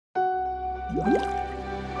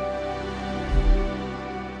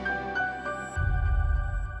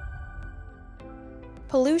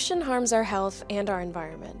Pollution harms our health and our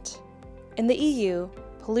environment. In the EU,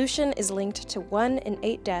 pollution is linked to 1 in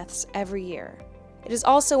 8 deaths every year. It is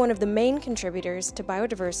also one of the main contributors to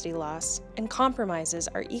biodiversity loss and compromises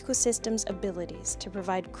our ecosystem's abilities to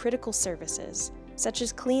provide critical services, such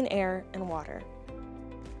as clean air and water.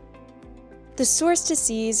 The Source to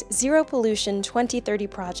Sea's Zero Pollution 2030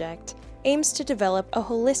 project aims to develop a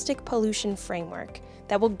holistic pollution framework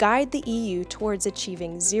that will guide the EU towards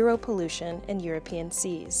achieving zero pollution in European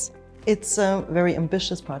seas. It's a very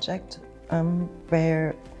ambitious project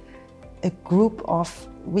where a group of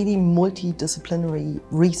really multidisciplinary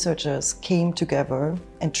researchers came together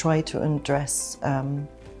and tried to address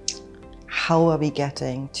how are we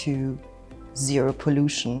getting to zero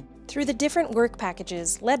pollution. Through the different work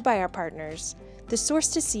packages led by our partners, the Source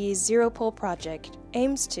to Sea's Zero Pol project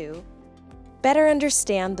aims to better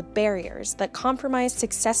understand the barriers that compromise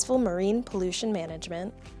successful marine pollution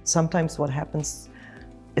management. Sometimes what happens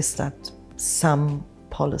is that some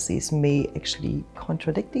policies may actually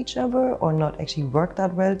contradict each other or not actually work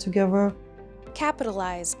that well together.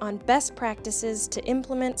 Capitalize on best practices to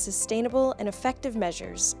implement sustainable and effective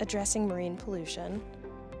measures addressing marine pollution.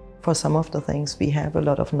 For some of the things we have a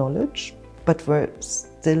lot of knowledge, but we're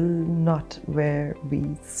still not where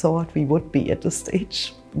we thought we would be at this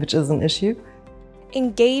stage, which is an issue.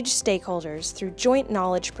 Engage stakeholders through joint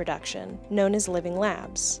knowledge production, known as living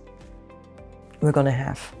labs. We're going to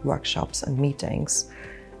have workshops and meetings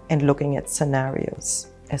and looking at scenarios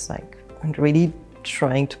and really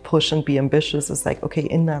trying to push and be ambitious. It's like, okay,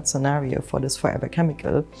 in that scenario for this forever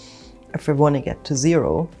chemical, if we want to get to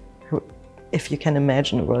zero, if you can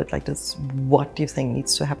imagine a world like this, what do you think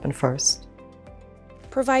needs to happen first?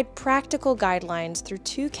 Provide practical guidelines through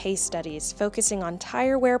 2 case studies focusing on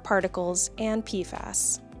tire wear particles and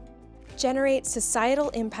PFAS. Generate societal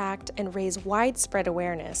impact and raise widespread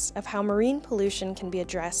awareness of how marine pollution can be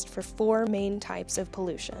addressed for 4 main types of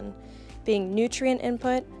pollution, being nutrient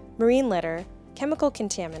input, marine litter, chemical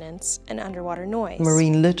contaminants, and underwater noise.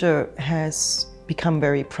 Marine litter has become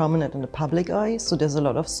very prominent in the public eye, so there's a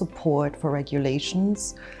lot of support for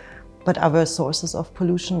regulations. But other sources of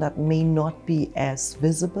pollution that may not be as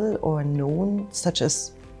visible or known, such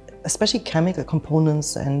as especially chemical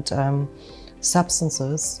components and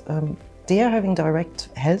substances, they are having direct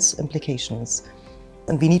health implications.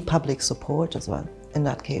 And we need public support as well in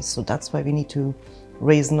that case. So that's why we need to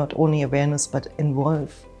raise not only awareness, but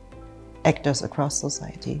involve actors across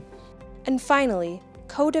society. And finally,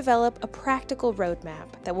 co-develop a practical roadmap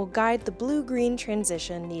that will guide the blue-green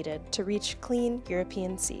transition needed to reach clean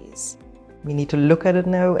European seas. We need to look at it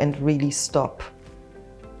now and really stop,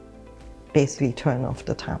 basically turn off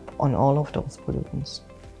the tap on all of those pollutants.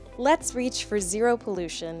 Let's reach for zero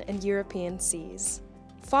pollution in European seas.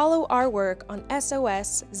 Follow our work on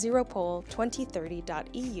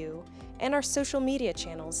sos0pol2030.eu and our social media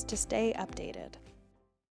channels to stay updated.